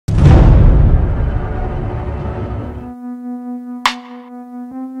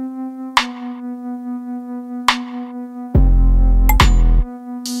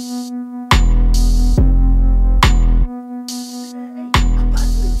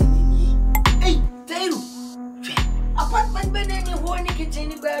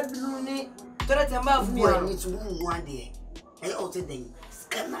Tore temba fu bi Who need to one day. I also then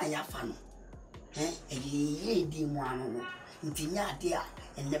scan I have fun. Ye di one. Intinya dia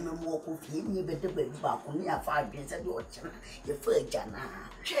and let me walk with him. You better be back on your 5 years at your first jana.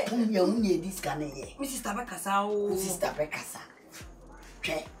 Young this can Mrs. Tabakasa, Sister Becassa.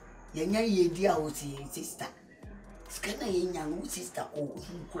 Che, ye dear old sister. Scanner young sister, oh,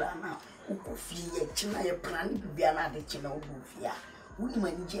 Grana, who could feel a china plan to be another china fear.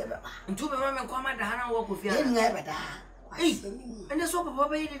 Women jabber. And 2 women come at the Hana walk with you. Never die. And that's what Papa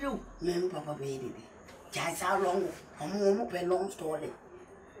baby do. Men, Papa baby. Just how long, a long story.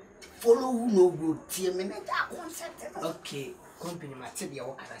 Follow no good, 10 minutes. Okay, company material,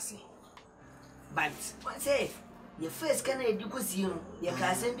 what can I say? But, what say? Your first can you could see your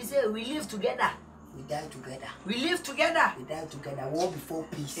cousin be say we live together. We die together. We live together. We die together. War before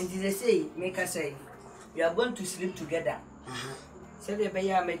peace. And they say, make us say, we are going to sleep together. Say the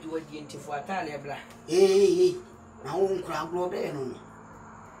bear made you a dinty for a talebra. Hey, now won't cry blood.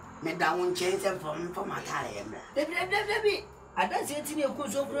 Made that one change from my talebra. Debbie, I don't see anything you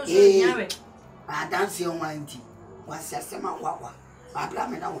could so close. I don't see on my tea. What's your summer wawa? I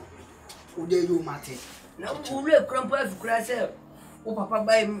blame it out. Who dare you, Martin? Now, who will crumple for grass? Oh, Papa,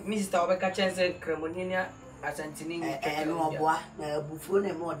 by Mr. Obeka and Cremonia as Antony and no boy, before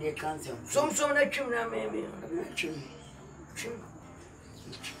them more they cancel. Some that you now, maybe.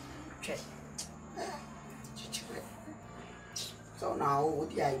 So now,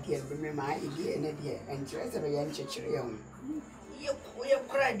 what the idea? Remember my idea and idea and dress of a young chichirion. You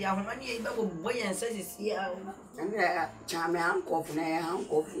cried down money, double boy and says it's here. And charming uncle for an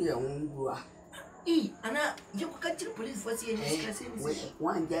uncle for your own brewer. Anna, you could catch the police for seeing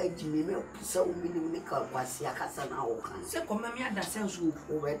one day, Jimmy so many was Yakasana. Second, mammy, that sells you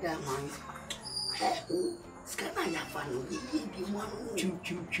over that man. Scanner, fun,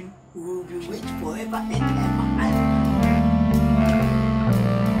 will be wait forever and ever.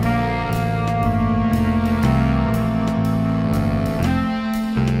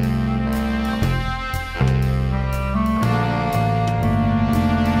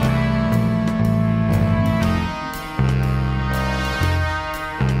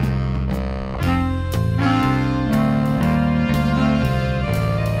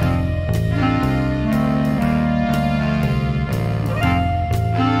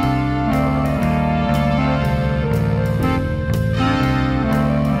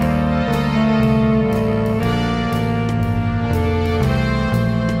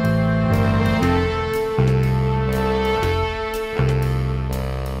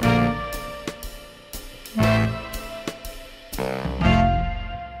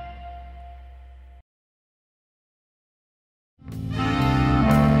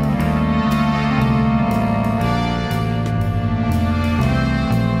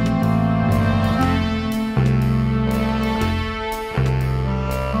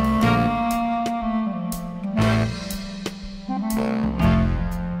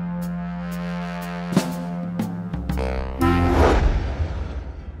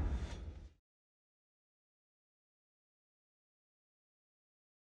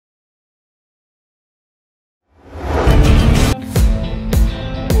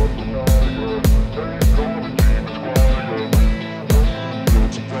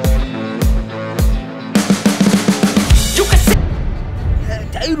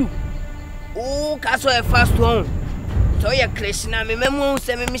 Taheru. Oh, caso é fast one. So ya Krishna me memo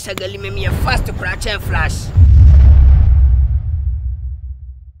se me shagali me fast crash and flash.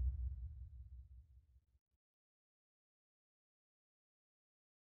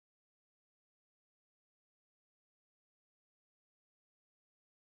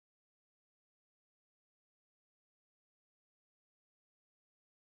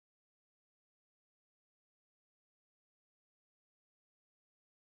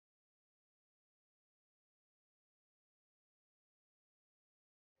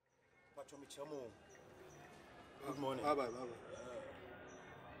 Good morning. Bye.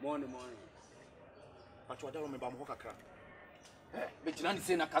 Morning. Pacho ada me ba mo kakra. Be jina ni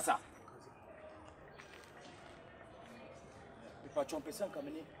se na kasa. Be pacho pesa nka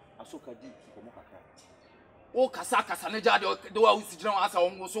me ni asoka di ko mo kakra. O kasa ne ja de wa usi jina asa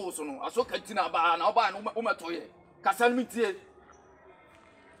wo so no. Asoka ti na ba na oba na o metoye. Kasa mi tie.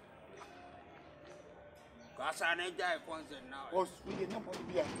 Kasa ne ja e concern now. O we dey number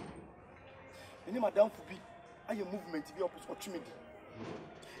bia. Ni madam fubi aye movement bi opposite otwimedi.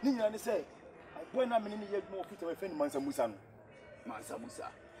 Ni nyina ne say boy na me ni ye adwuma ofita we friend Mansah Musah no. Mansah Musah.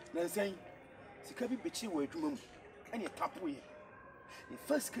 Na nsen sika bi bechi wo adwuma mu. Ene tapo ye. The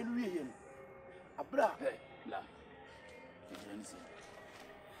first can we ye no. Abra la.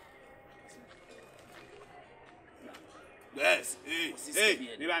 Yes. Hey.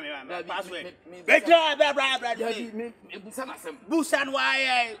 Me password. Me Musah sem. Busan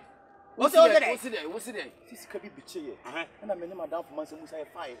why? What's there? This can be betray. And I mean madam for Mansah Musah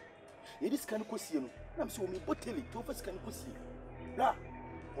fire. It is can cost you. I'm so me bottle to first can cost you. La.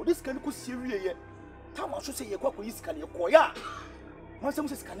 Or this can cost you yet. Time I should say your cock is can your koya. Mansah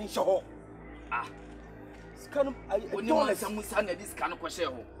Musah scanning show. Scan I don't let some Musah this can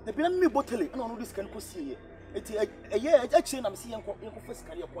question. The me bottle and all this can cost you. It's a year action I'm seeing your first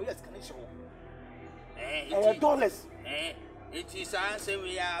career koya scanning show. $. It is answer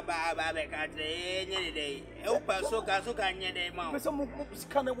we are Baba Catre any day. Opa Soka any day, Mom. Some $,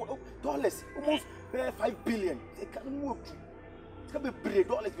 almost 5 billion. They can move. It's going to be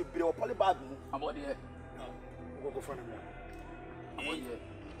 $3 with Bill Polybag. About the Go for them.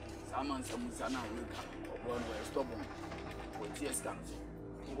 Someone some Musah now will come. Stop him. With tears comes.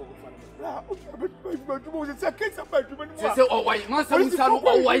 Oh, why, Mansah Musah,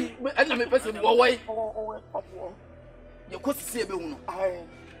 oh, why, and I'm a person, oh, why. You could see a boon. I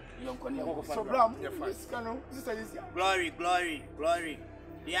don't so glory.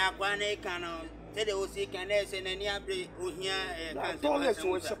 The Aquane canon, Teddy was sick and there's an any update here. Almost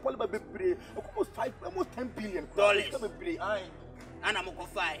 $10 billion. And I'm a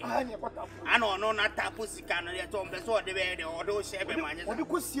fire. I know not that pussy cannon yet on the sword, the bed or those seven months. What you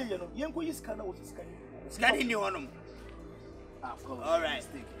could see, you know, young boy is kind of scanning you on them. All right,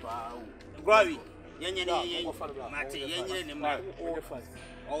 glory. Mati,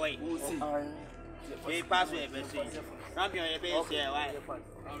 oh, wait, they pass away. Not your base here. All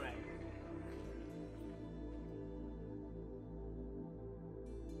right.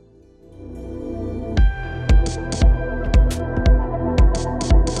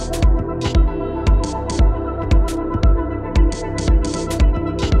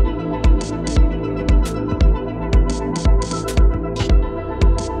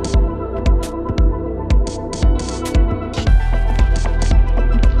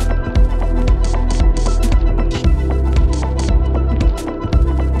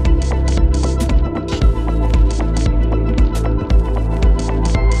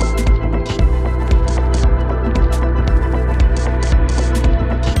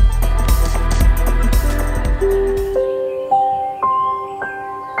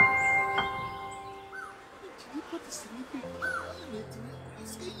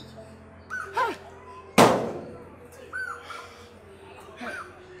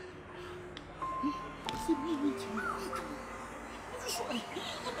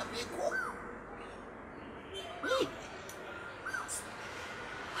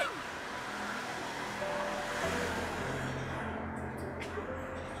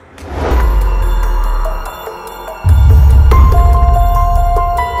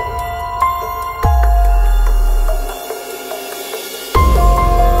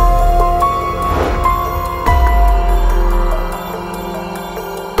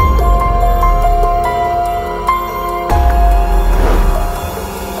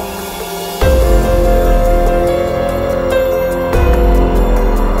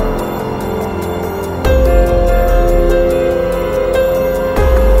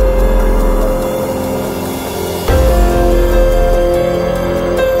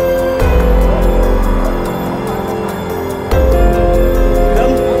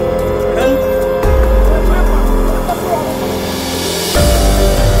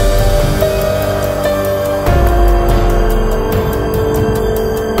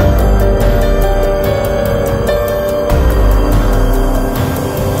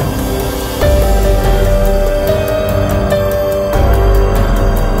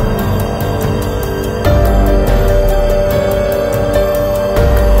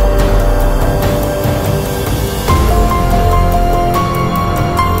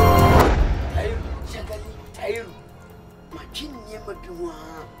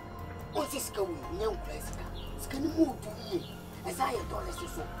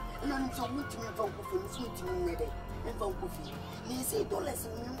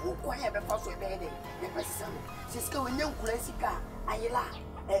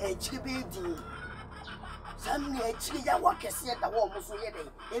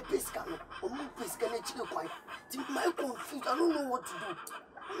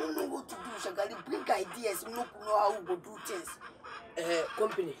 Bring ideas, no know how to do things.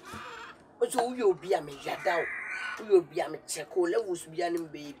 Company. So we will be a me yadao. We will be a me check. Levels be an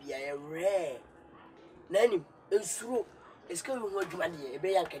baby. I rare. Nanny, and through it's coming with money. A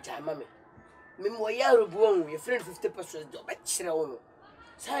bayan catch a mammy. Memoir born, your friend 50% job at Chino.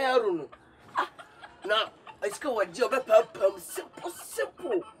 Sayaruno. Now, I score a job at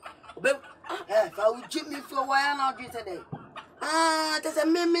simple. If I would Jimmy for why I'm not today. There's a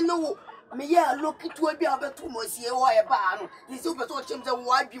meme no. Me yeah, look it will be about 2 months here or a barn. This super chims and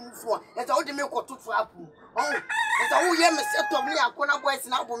wipe you for. That's all the milk or 2 for apple. Oh, it's all you set up me. I couldn't boys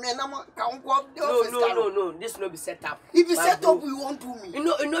and apple man. Can't go up the office. No. This no be set up. If you set up, you won't do me. You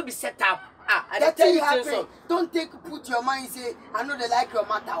know, be set up. That's it. Don't put your mind say, I know they like your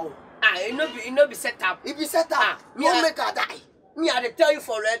matter. You know, be set up. If you set up, you won't make her die. Me, I tell you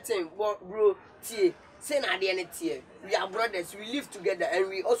for that thing, bro. Say na the end here. We are brothers. We live together and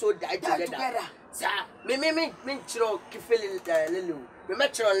we also die together. Sir, me chiro kifeli lelu. Me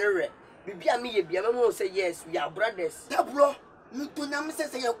chiro lere. Bibi ami ye bia me say yes, we are brothers. That bro, me to nyam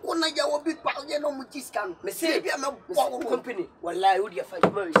say you kona ya wo bi pa ye no mu kiskan. Me say bia me company. Wallahi wo dia fight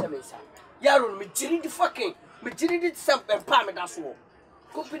me say me sa. Yaro me chiri di fucking. Me chiri di sam empa me da so.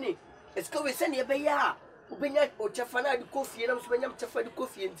 Company. It's go we send ye be ya. Obenya o chefa na di coffee na so benyam chefa di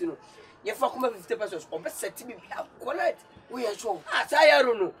coffee ntino. You fuck me 50 pesos. Or best set me correct. We are sure.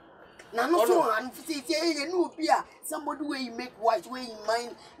 Sayaro no. Now no so and say no be somebody where you make wise, where you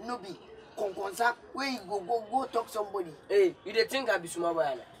mind no be conconsa, where you go talk somebody. Hey, you dey think I be small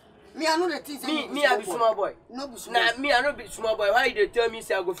boy? Me I know the things. Me I be small boy. No be small. Nah, me I no be small boy. Why you dey tell me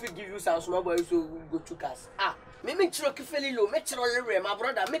say I go fit give you some small boy so we go to cast? Me chiro kifeli low, me chiro lere, my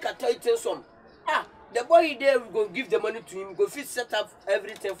brother make a tell you some. The boy there, we go give the money to him, go fit set up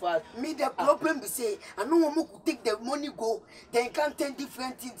everything for us. Me the problem be say, I know one could take the money go, then can't take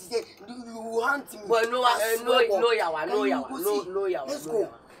different things. Say you hunt me. Well, no, let's go.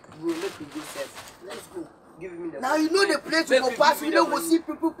 Bro, let me go safe. Let's go. Give me the. Now you know the place we go pass. We don't go see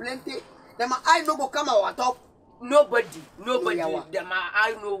people plenty. Then my eye no go come our top. Nobody. Then my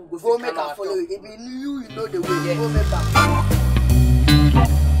eye no go make her follow you. If you know the way, go make her.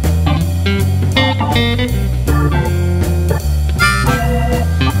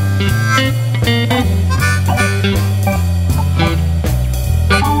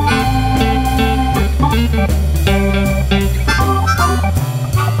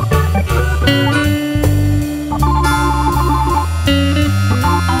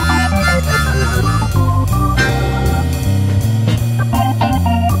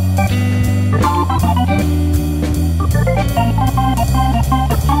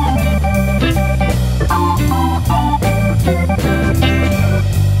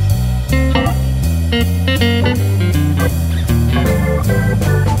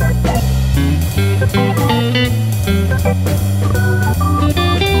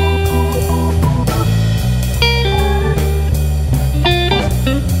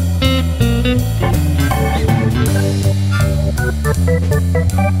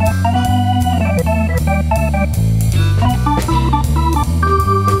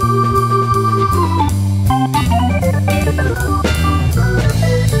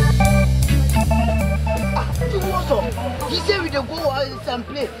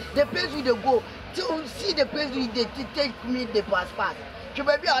 The place we go to see the place we take me the pass. You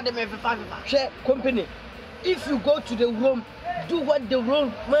baby are the share company. If you go to the room, do what the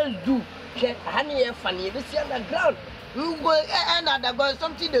room man do. Share honey and funny. You see underground. You go and underground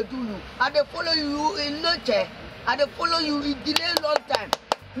something they do you. And they follow you in nature. And they follow you in delay long time.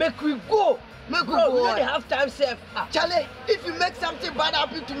 Make we go. Make we go. We don't have time safe. Charlie, if you make something bad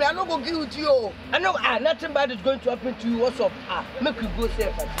happen to me, I'm not gonna give it to you. I know nothing bad is going to happen to you. What's up? Make we go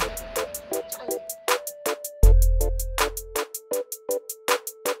safe.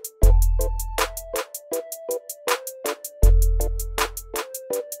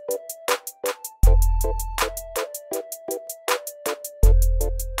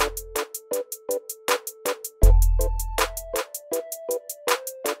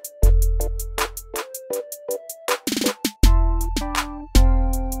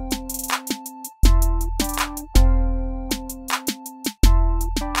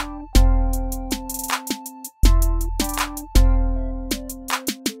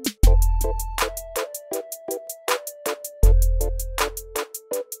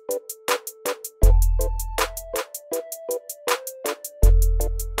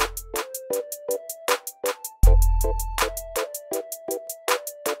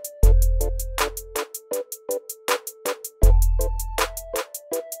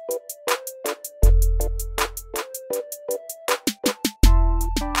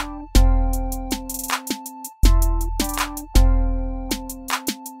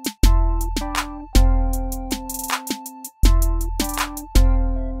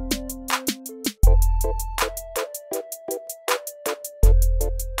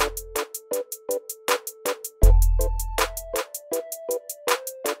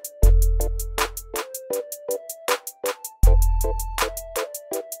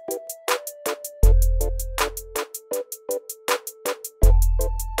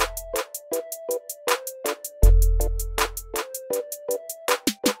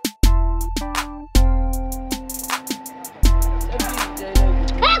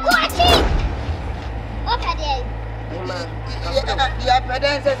 Ya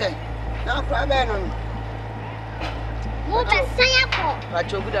pedensese. Na problem no. Mo be sayako.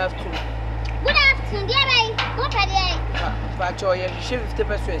 Pacho, good afternoon. Good afternoon, dear boy. Mo pede. Pacho, you shave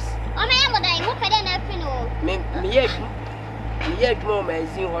 50%. O me am dai, mo pede na fi no. Me ye dmo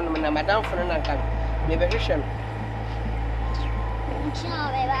magazine hono na madam fo na kan. Me be hwehwe no.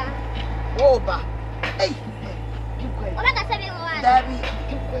 Nchina beba. Wo ba. Hey. O me ka sabe mo wa. Dabi.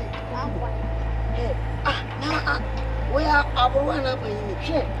 Ah, na we are aborwana by ni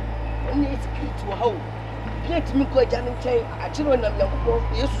hwe. Oni secret wo hawo. Plate mi ko ja mi nchen akiro nam yakoko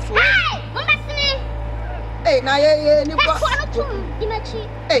Yesu so. Hey, mo mesini. Hey, na ye ni kwa. Ko no tum di machi.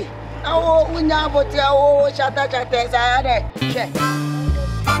 Hey. Awo unya botia wo chata chata sa ya de. Che.